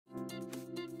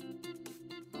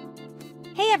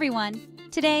Hey everyone!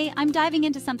 Today, I'm diving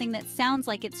into something that sounds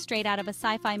like it's straight out of a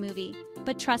sci-fi movie,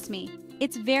 but trust me,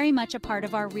 it's very much a part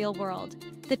of our real world,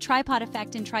 the tripod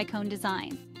effect in Tricone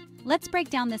design. Let's break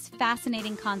down this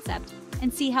fascinating concept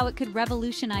and see how it could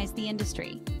revolutionize the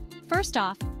industry. First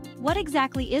off, what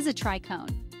exactly is a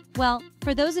tricone? Well,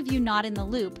 for those of you not in the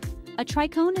loop, a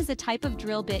tricone is a type of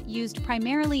drill bit used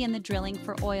primarily in the drilling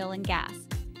for oil and gas.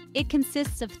 It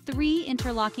consists of 3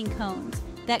 interlocking cones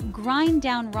that grind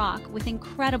down rock with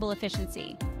incredible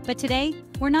efficiency. But today,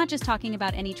 we're not just talking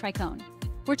about any tricone.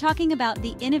 We're talking about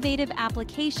the innovative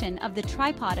application of the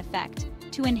tripod effect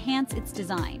to enhance its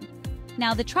design.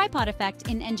 Now, the tripod effect,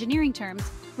 in engineering terms,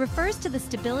 refers to the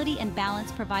stability and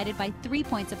balance provided by 3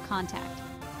 points of contact.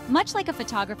 Much like a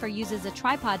photographer uses a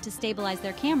tripod to stabilize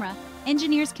their camera,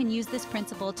 engineers can use this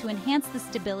principle to enhance the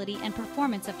stability and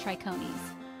performance of tricones.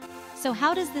 So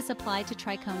how does this apply to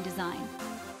tricone design?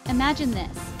 Imagine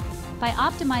this. By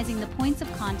optimizing the points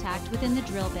of contact within the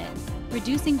drill bit,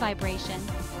 reducing vibration,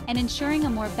 and ensuring a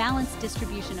more balanced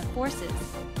distribution of forces,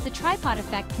 the tripod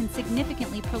effect can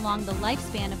significantly prolong the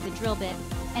lifespan of the drill bit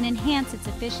and enhance its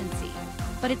efficiency.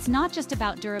 But it's not just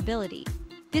about durability.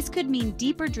 This could mean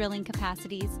deeper drilling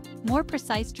capacities, more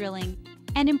precise drilling,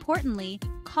 and importantly,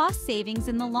 cost savings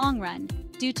in the long run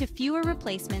due to fewer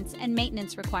replacements and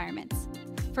maintenance requirements.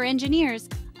 For engineers,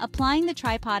 applying the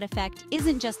tripod effect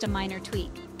isn't just a minor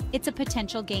tweak, it's a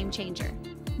potential game changer.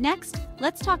 Next,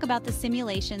 let's talk about the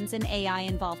simulations and AI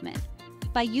involvement.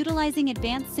 By utilizing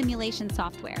advanced simulation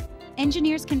software,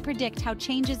 engineers can predict how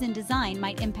changes in design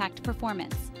might impact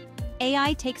performance.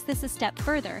 AI takes this a step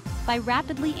further by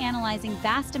rapidly analyzing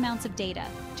vast amounts of data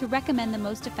to recommend the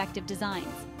most effective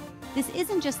designs. This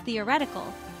isn't just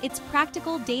theoretical, it's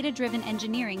practical data-driven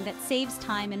engineering that saves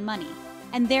time and money.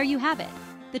 And there you have it.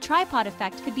 The tripod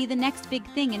effect could be the next big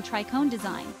thing in tricone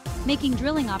design, making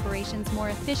drilling operations more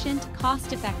efficient,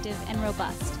 cost-effective, and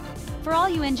robust. For all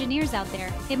you engineers out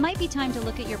there, it might be time to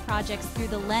look at your projects through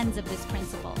the lens of this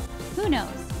principle. Who knows?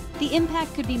 The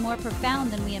impact could be more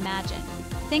profound than we imagine.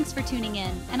 Thanks for tuning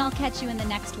in, and I'll catch you in the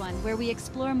next one where we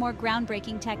explore more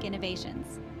groundbreaking tech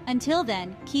innovations. Until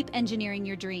then, keep engineering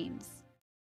your dreams.